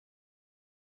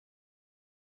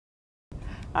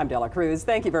I'm Della Cruz.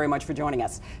 Thank you very much for joining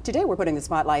us. Today we're putting the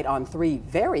spotlight on three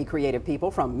very creative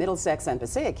people from Middlesex and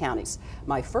Passaic counties.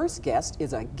 My first guest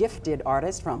is a gifted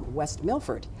artist from West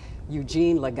Milford.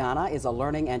 Eugene Lagana is a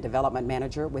learning and development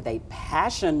manager with a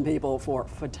passion, people, for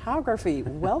photography.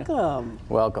 Welcome.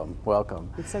 Welcome, welcome.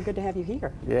 It's so good to have you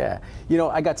here. Yeah, you know,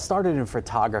 I got started in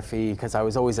photography because I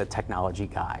was always a technology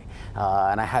guy.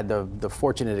 And I had the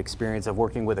fortunate experience of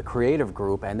working with a creative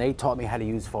group, and they taught me how to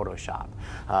use Photoshop.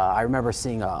 I remember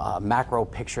seeing a macro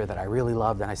picture that I really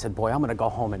loved, and I said, boy, I'm gonna go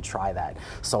home and try that.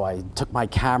 So I took my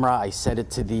camera, I set it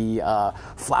to the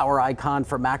flower icon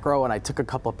for macro, and I took a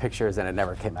couple of pictures, and it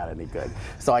never came out any good.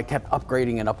 So I kept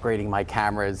upgrading and upgrading my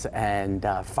cameras, and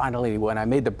finally, when I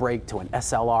made the break to an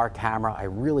SLR camera, I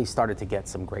really started to get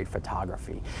some great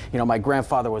photography. You know, my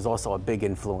grandfather was also a big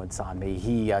influence on me.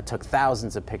 He took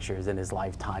thousands of pictures in his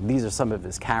lifetime. These are some of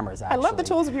his cameras, actually. I love the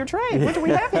tools of your trade. What do we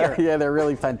have here? Yeah, they're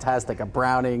really fantastic. A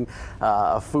Browning,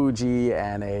 a Fuji,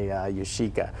 and a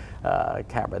Yashica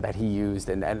camera that he used,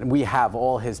 and we have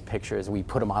all his pictures. We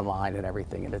put them online and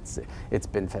everything, and it's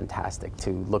been fantastic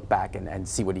to look back and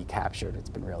see what he captured. It's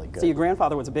been really good. So your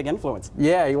grandfather was a big influence.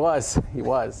 Yeah, he was. He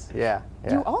was. Yeah.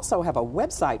 Yeah. You also have a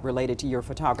website related to your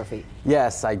photography.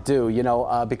 Yes, I do. You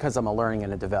know, because I'm a learning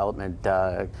and a development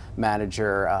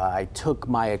manager, I took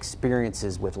my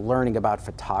experiences with learning about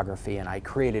photography and I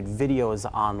created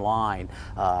videos online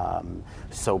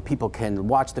so people can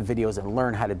watch the videos and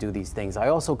learn how to do these things. I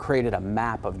also created a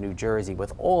map of New Jersey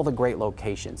with all the great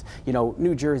locations. You know,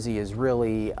 New Jersey is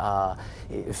really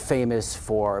famous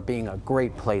for being a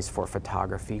great place for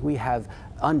photography. We have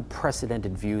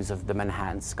unprecedented views of the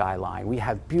Manhattan skyline. We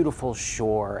have beautiful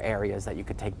shore areas that you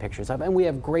could take pictures of, and we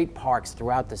have great parks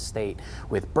throughout the state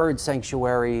with bird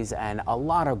sanctuaries and a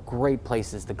lot of great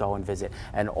places to go and visit.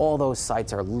 And all those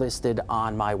sites are listed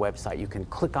on my website. You can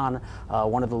click on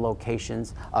one of the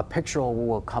locations. A picture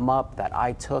will come up that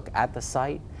I took at the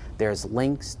site. There's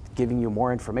links giving you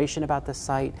more information about the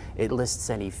site. It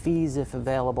lists any fees if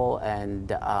available, and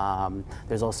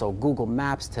there's also Google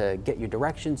Maps to get your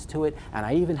directions to it. And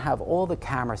I even have all the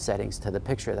camera settings to the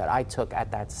picture that I took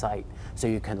at that site, so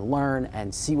you can learn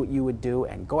and see what you would do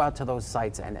and go out to those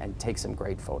sites and take some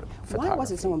great photography. Why was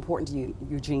it so important to you,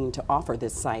 Eugene, to offer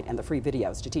this site and the free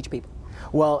videos to teach people?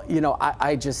 Well, you know,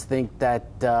 I just think that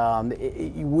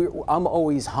I'm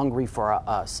always hungry for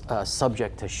a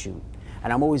subject to shoot.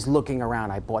 And I'm always looking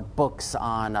around. I bought books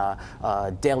on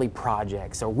daily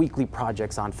projects or weekly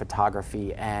projects on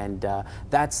photography, and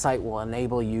that site will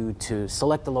enable you to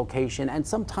select a location, and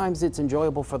sometimes it's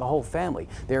enjoyable for the whole family.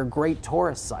 They're great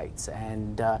tourist sites,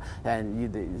 and a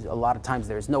lot of times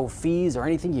there's no fees or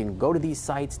anything. You can go to these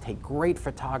sites, take great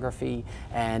photography,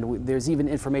 and there's even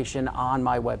information on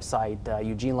my website,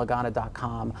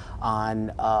 eugenelagana.com,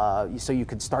 so you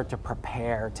could start to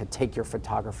prepare to take your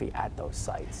photography at those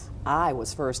sites. I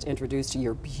was first introduced to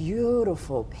your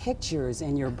beautiful pictures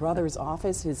in your brother's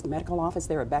office, his medical office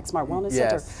there at Backsmart Wellness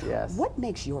Center. Yes, yes. What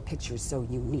makes your pictures so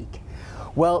unique?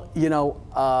 Well, you know,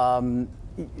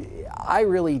 I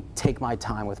really take my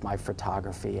time with my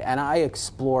photography, and I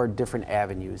explore different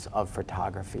avenues of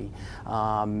photography.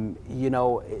 You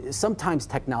know, sometimes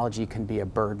technology can be a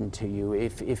burden to you.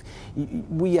 If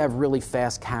we have really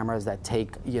fast cameras that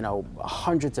take, you know,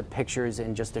 hundreds of pictures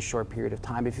in just a short period of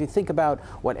time. If you think about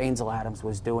what Ansel Adams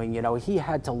was doing, you know, he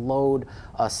had to load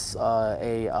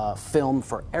a film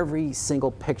for every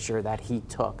single picture that he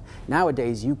took.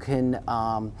 Nowadays, you can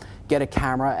get a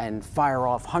camera and fire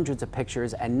off hundreds of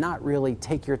pictures and not really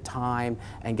take your time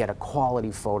and get a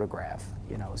quality photograph,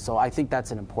 you know. So I think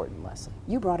that's an important lesson.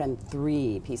 You brought in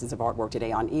 3 pieces of artwork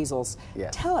today on easels.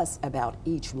 Yes. Tell us about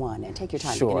each one and take your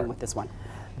time Sure. beginning with this one.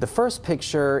 The first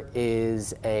picture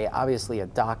is obviously a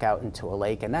dock out into a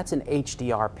lake, and that's an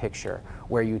HDR picture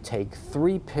where you take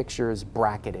 3 pictures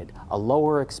bracketed, a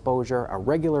lower exposure, a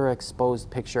regular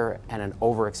exposed picture, and an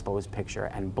overexposed picture,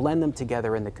 and blend them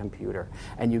together in the computer,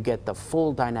 and you get the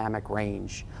full dynamic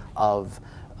range of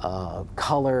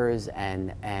colors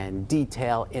and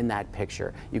detail in that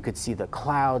picture. You could see the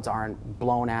clouds aren't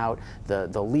blown out,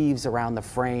 the leaves around the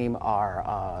frame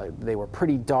are, they were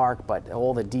pretty dark, but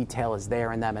all the detail is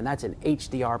there in them, and that's an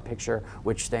HDR picture,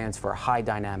 which stands for high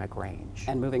dynamic range.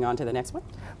 And moving on to the next one?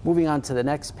 Moving on to the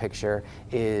next picture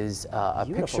is a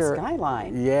Beautiful picture.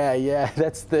 skyline. Yeah, yeah,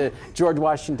 that's the George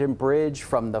Washington Bridge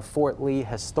from the Fort Lee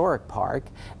Historic Park,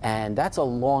 and that's a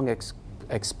long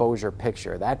exposure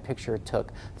picture. That picture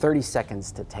took 30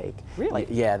 seconds to take. Really?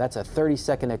 Yeah, that's a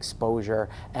 30-second exposure,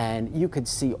 and you could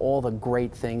see all the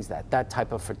great things that that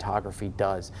type of photography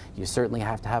does. You certainly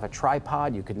have to have a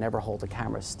tripod. You could never hold a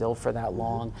camera still for that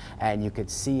long, and you could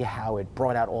see how it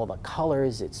brought out all the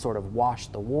colors. It sort of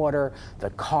washed the water, the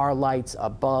car lights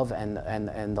above and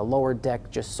the lower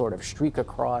deck just sort of streak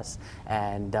across,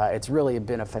 and it's really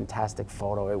been a fantastic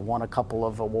photo. It won a couple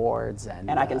of awards.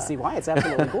 And I can see why. It's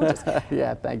absolutely gorgeous.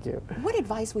 Yeah, thank you. What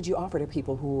advice would you offer to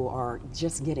people who are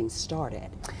just getting started?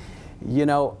 You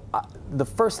know, the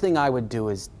first thing I would do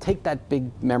is take that big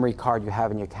memory card you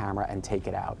have in your camera and take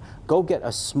it out. Go get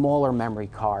a smaller memory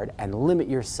card and limit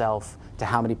yourself to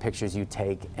how many pictures you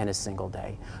take in a single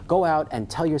day. Go out and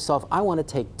tell yourself, I want to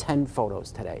take 10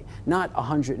 photos today, not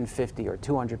 150 or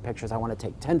 200 pictures. I want to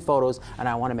take 10 photos and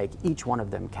I want to make each one of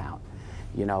them count.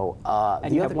 You know,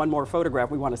 and you have one more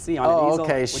photograph we want to see on an easel.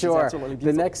 Okay, sure.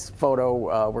 The next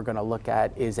photo we're going to look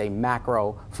at is a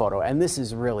macro photo, and this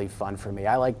is really fun for me.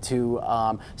 I like to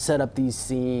set up these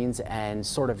scenes and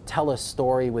sort of tell a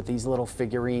story with these little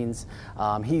figurines.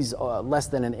 He's less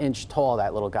than an inch tall,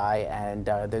 that little guy, and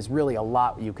there's really a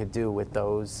lot you could do with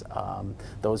those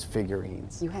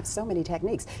figurines. You have so many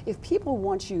techniques. If people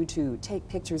want you to take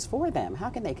pictures for them, how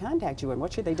can they contact you and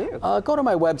what should they do? Go to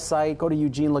my website, go to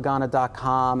eugenelagana.com,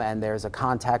 and there's a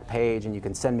contact page, and you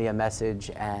can send me a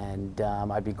message, and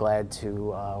I'd be glad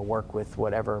to work with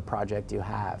whatever project you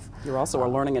have. You're also a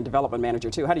learning and development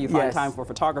manager too. How do you find time for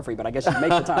photography? But I guess you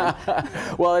make the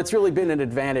time. Well, it's really been an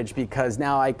advantage because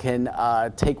now I can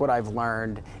take what I've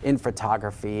learned in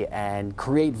photography and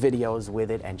create videos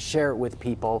with it and share it with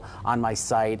people on my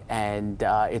site, and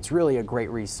it's really a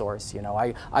great resource. You know,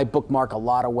 I bookmark a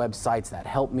lot of websites that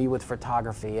help me with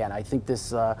photography, and I think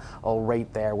this will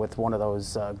rate there with one of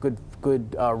those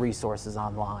good resources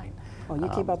online. Well, you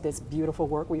keep up this beautiful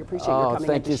work. We appreciate your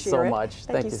coming in to share it. Thank you so much.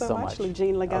 Thank you so much,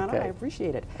 Eugene Lagana. Okay. I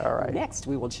appreciate it. All right. Next,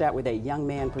 we will chat with a young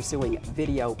man pursuing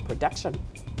video production.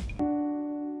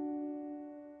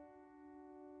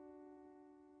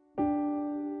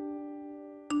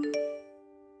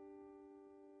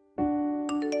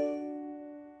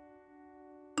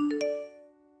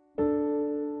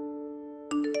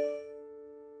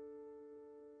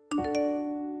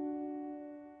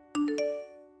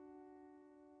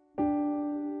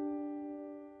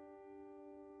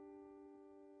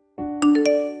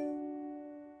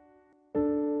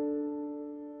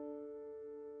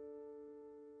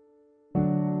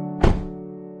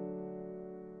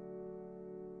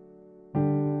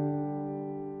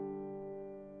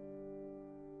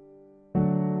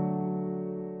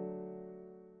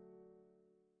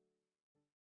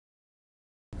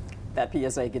 That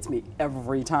PSA gets me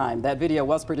every time. That video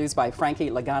was produced by Frankie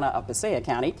Lagana of Passaic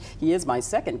County. He is my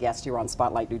second guest here on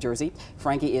Spotlight New Jersey.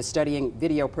 Frankie is studying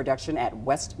video production at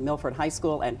West Milford High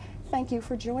School, and thank you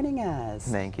for joining us.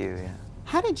 Thank you. Yeah.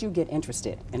 How did you get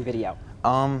interested in video?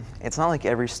 It's not like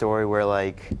every story where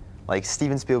like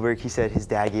Steven Spielberg, he said his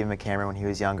dad gave him a camera when he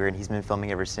was younger and he's been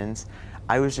filming ever since.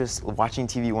 I was just watching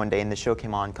TV one day and the show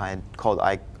came on called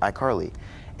iCarly.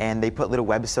 And they put little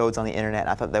webisodes on the internet, and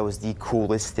I thought that was the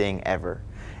coolest thing ever.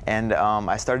 And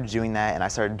I started doing that, and I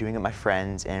started doing it with my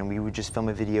friends, and we would just film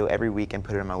a video every week and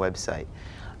put it on my website.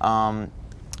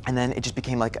 And then it just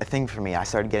became like a thing for me. I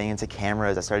started getting into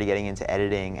cameras, I started getting into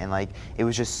editing, and like it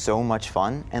was just so much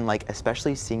fun. And like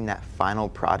especially seeing that final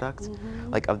product,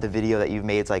 like of the video that you've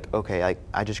made, it's like, okay, like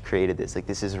I just created this. Like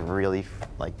this is really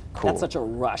like cool. That's such a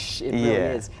rush. It really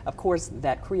is. Of course,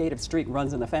 that creative streak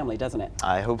runs in the family, doesn't it?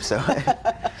 I hope so.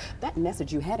 That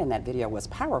message you had in that video was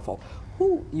powerful.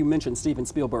 You mentioned Steven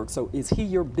Spielberg, so is he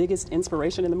your biggest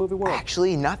inspiration in the movie world?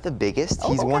 Actually, not the biggest.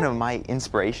 Oh, He's okay. one of my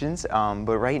inspirations,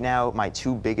 but right now my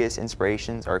two biggest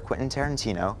inspirations are Quentin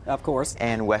Tarantino, of course,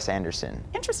 and Wes Anderson.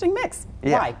 Interesting mix.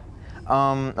 Yeah. Why?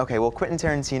 Okay, well, Quentin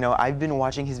Tarantino, I've been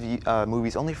watching his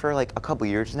movies only for like a couple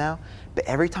years now, but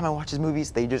every time I watch his movies,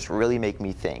 they just really make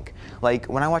me think. Like,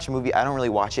 when I watch a movie, I don't really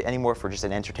watch it anymore for just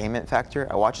an entertainment factor.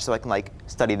 I watch it so I can like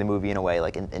study the movie in a way,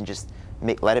 like, and just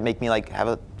let it make me like have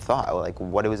a thought, like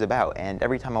what it was about. And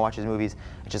every time I watch his movies,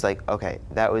 it's just like, okay,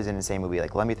 that was an insane movie.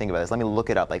 Like, let me think about this. Let me look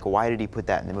it up. Like, why did he put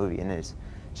that in the movie? And it's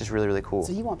just really, really cool.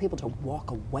 So you want people to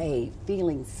walk away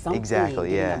feeling something,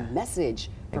 Exactly, yeah. getting a message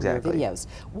from your videos.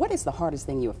 What is the hardest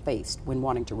thing you have faced when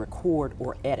wanting to record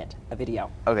or edit a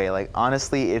video? Okay, like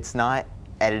honestly, it's not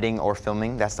editing or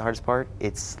filming. That's the hardest part.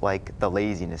 It's like the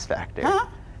laziness factor. Huh?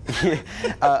 Yeah,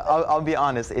 I'll be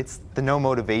honest, it's the no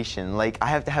motivation. Like, I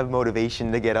have to have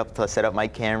motivation to get up, to set up my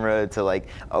camera, to like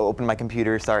open my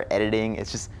computer, start editing.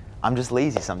 It's just, I'm just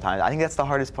lazy sometimes. I think that's the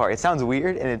hardest part. It sounds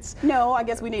weird, and it's No, I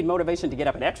guess we need motivation to get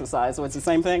up and exercise, so it's the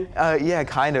same thing? yeah,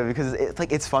 kind of, because it's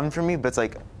like it's fun for me, but it's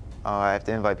like, oh, I have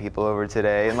to invite people over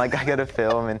today, and like I gotta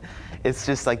film, and it's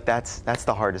just like that's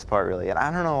the hardest part really, and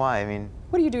I don't know why. I mean,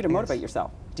 What do you do to motivate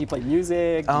yourself? Do you play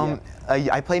music?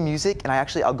 I play music, and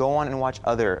I'll go on and watch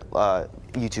other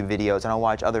YouTube videos, and I'll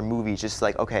watch other movies, just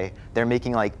like, okay, they're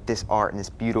making like this art and this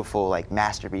beautiful like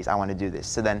masterpiece, I want to do this.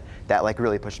 So then that like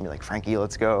really pushed me, like, Frankie,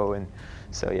 let's go. And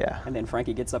so yeah. And then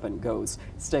Frankie gets up and goes.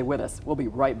 Stay with us. We'll be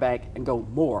right back and go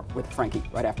more with Frankie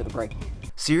right after the break.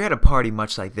 So you're at a party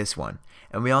much like this one,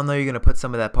 and we all know you're going to put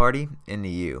some of that party into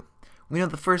you. We know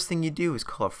the first thing you do is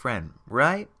call a friend,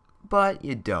 right? But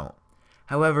you don't.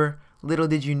 However, little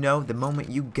did you know, the moment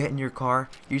you get in your car,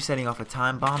 you're setting off a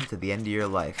time bomb to the end of your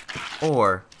life.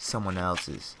 Or someone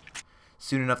else's.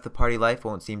 Soon enough, the party life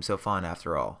won't seem so fun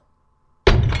after all.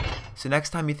 So next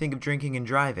time you think of drinking and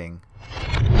driving,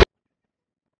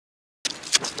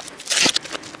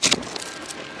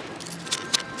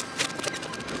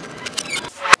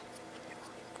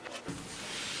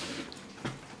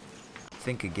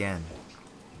 think again.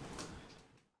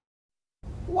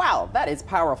 Wow, that is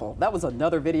powerful. That was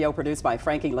another video produced by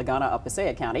Frankie Lagana of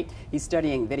Passaic County. He's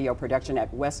studying video production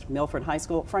at West Milford High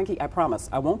School. Frankie, I promise,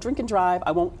 I won't drink and drive.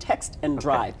 I won't text and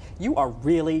drive. You are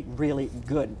really, really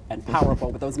good and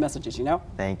powerful with those messages, you know?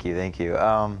 Thank you, thank you.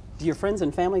 Do your friends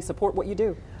and family support what you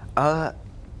do?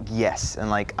 Yes, and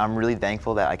like I'm really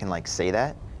thankful that I can like say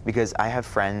that, because I have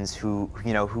friends who,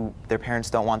 you know, who their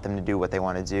parents don't want them to do what they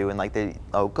want to do, and like they,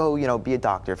 oh, go, you know, be a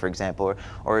doctor, for example,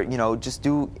 or you know, just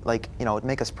do, like, you know,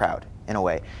 make us proud in a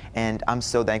way. And I'm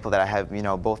so thankful that I have, you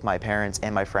know, both my parents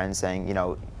and my friends saying, you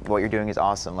know, what you're doing is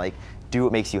awesome, like, do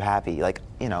what makes you happy, like,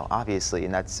 you know, obviously,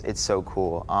 and it's so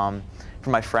cool. For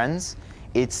my friends,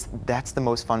 that's the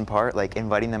most fun part, like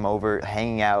inviting them over,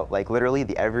 hanging out, like literally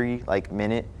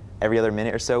every other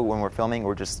minute or so when we're filming,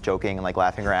 we're just joking and like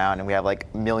laughing around, and we have like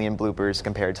a million bloopers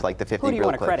compared to like the 50 Who do you real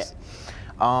want to clips.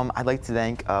 credit? I'd like to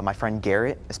thank my friend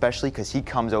Garrett, especially because he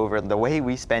comes over. The way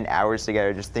we spend hours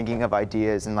together just thinking of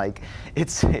ideas, and like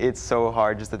it's so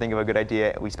hard just to think of a good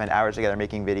idea. We spend hours together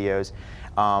making videos.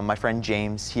 My friend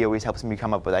James, he always helps me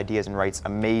come up with ideas and writes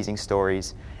amazing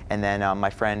stories. And then my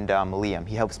friend Liam,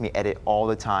 he helps me edit all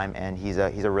the time, and he's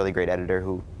a really great editor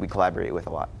who we collaborate with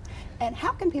a lot. And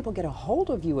how can people get a hold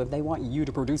of you if they want you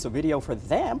to produce a video for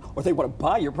them, or they want to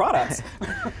buy your products?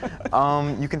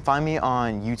 You can find me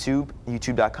on YouTube,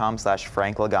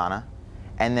 youtube.com/Frank Lagana.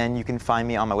 And then you can find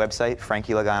me on my website,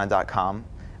 frankielagana.com,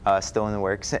 still in the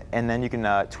works. And then you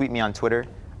can tweet me on Twitter,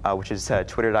 which is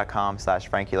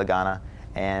twitter.com/Frankie Lagana.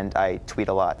 And I tweet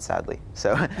a lot, sadly.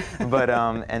 So, but,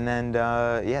 and then,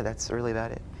 yeah, that's really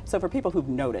about it. So for people who've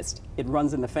noticed, it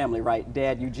runs in the family, right?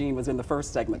 Dad Eugene was in the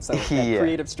first segment, so that Yeah.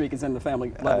 creative streak is in the family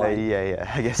bloodline. Yeah,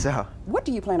 I guess so. What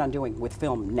do you plan on doing with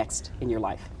film next in your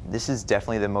life? This is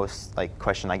definitely the most, like,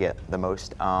 question I get the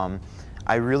most.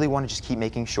 I really want to just keep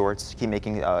making shorts, keep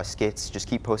making skits, just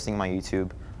keep posting on my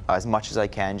YouTube as much as I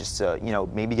can, just to, you know,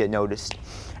 maybe get noticed.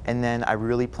 And then I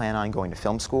really plan on going to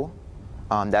film school.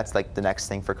 That's like the next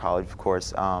thing for college, of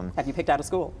course. Have you picked out a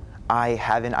school? I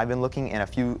haven't. I've been looking in a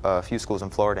few schools in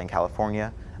Florida and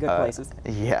California. Good places.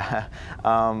 Yeah,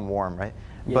 warm, right?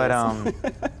 Yes. But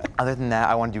other than that,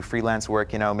 I want to do freelance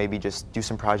work. You know, maybe just do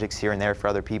some projects here and there for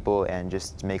other people and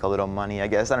just make a little money, I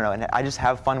guess. I don't know. And I just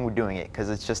have fun with doing it, because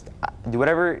it's just do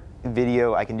whatever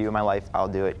video I can do in my life, I'll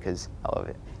do it because I love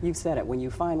it. You've said it. When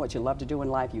you find what you love to do in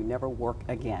life, you never work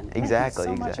again. Exactly,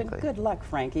 Thank you so much, exactly. and good luck,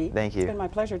 Frankie. Thank you. It's been my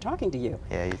pleasure talking to you.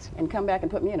 Yeah, you too. And come back and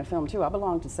put me in a film, too. I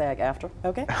belong to SAG-AFTRA,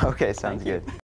 okay? Okay, sounds Thank you. good.